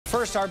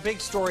First, our big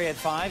story at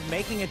 5.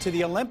 Making it to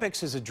the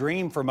Olympics is a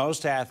dream for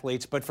most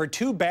athletes, but for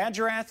two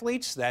Badger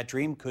athletes, that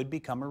dream could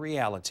become a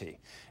reality.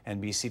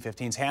 NBC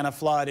 15's Hannah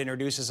Flood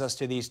introduces us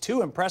to these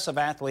two impressive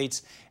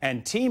athletes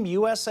and Team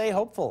USA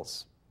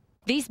hopefuls.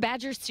 These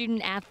Badger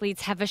student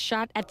athletes have a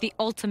shot at the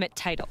ultimate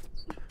title,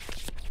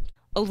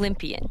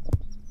 Olympian.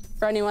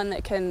 For anyone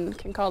that can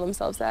call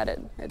themselves that,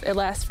 it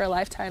lasts for a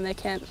lifetime. They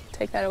can't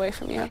take that away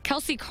from you.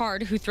 Kelsey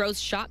Card, who throws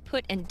shot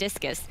put and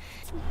discus,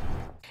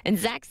 and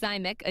Zach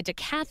Zymek, a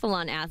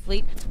decathlon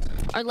athlete,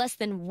 are less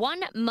than 1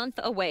 month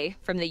away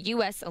from the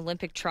U.S.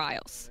 Olympic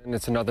trials. And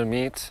it's another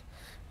meet.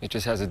 It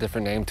just has a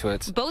different name to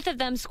it. Both of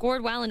them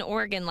scored well in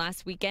Oregon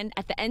last weekend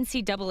at the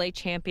NCAA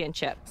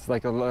championship. It's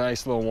like a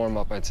nice little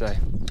warm-up, I'd say.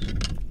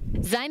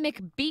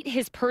 Zymek beat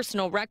his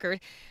personal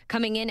record,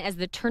 coming in as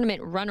the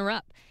tournament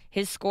runner-up,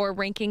 his score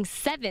ranking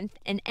 7th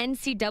in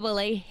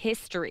NCAA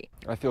history.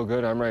 I feel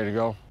good. I'm ready to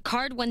go.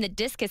 Card won the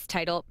discus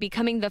title,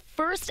 becoming the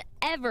first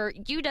ever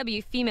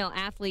UW female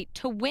athlete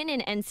to win an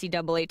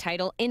NCAA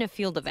title in a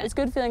field event. It's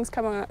good feelings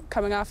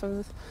coming off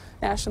of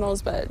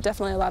nationals, but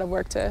definitely a lot of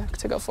work to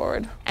go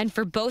forward. And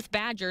for both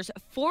Badgers,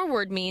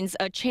 forward means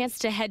a chance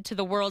to head to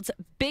the world's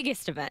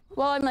biggest event.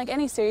 Well, I'm like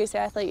any serious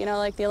athlete, you know,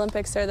 like the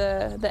Olympics are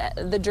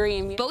the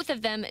dream. Both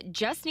of them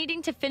just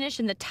needing to finish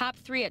in the top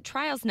 3 at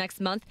trials next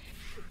month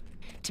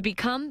to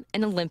become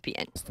an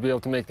Olympian. To be able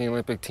to make the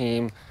Olympic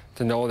team,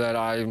 to know that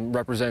I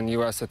represent the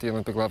U.S. at the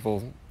Olympic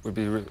level would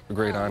be a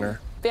great honor.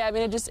 Yeah, I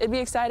mean, it'd be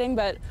exciting,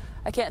 but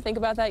I can't think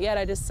about that yet.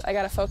 I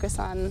got to focus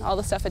on all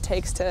the stuff it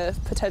takes to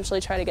potentially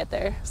try to get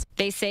there.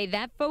 They say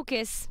that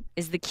focus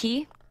is the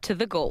key to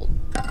the gold.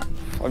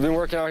 I've been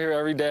working out here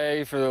every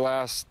day for the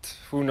last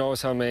who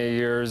knows how many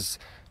years,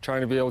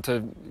 trying to be able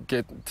to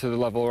get to the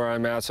level where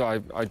I'm at, so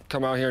I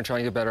come out here and try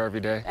and get better every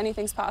day.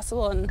 Anything's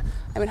possible, and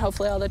I mean,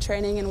 hopefully all the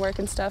training and work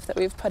and stuff that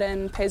we've put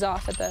in pays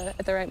off at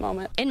the right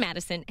moment. In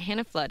Madison,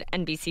 Hannah Flood,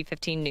 NBC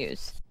 15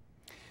 News.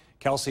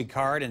 Kelsey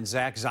Card and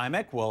Zach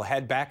Zymek will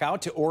head back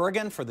out to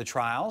Oregon for the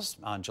trials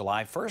on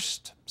July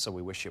 1st, so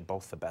we wish you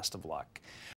both the best of luck.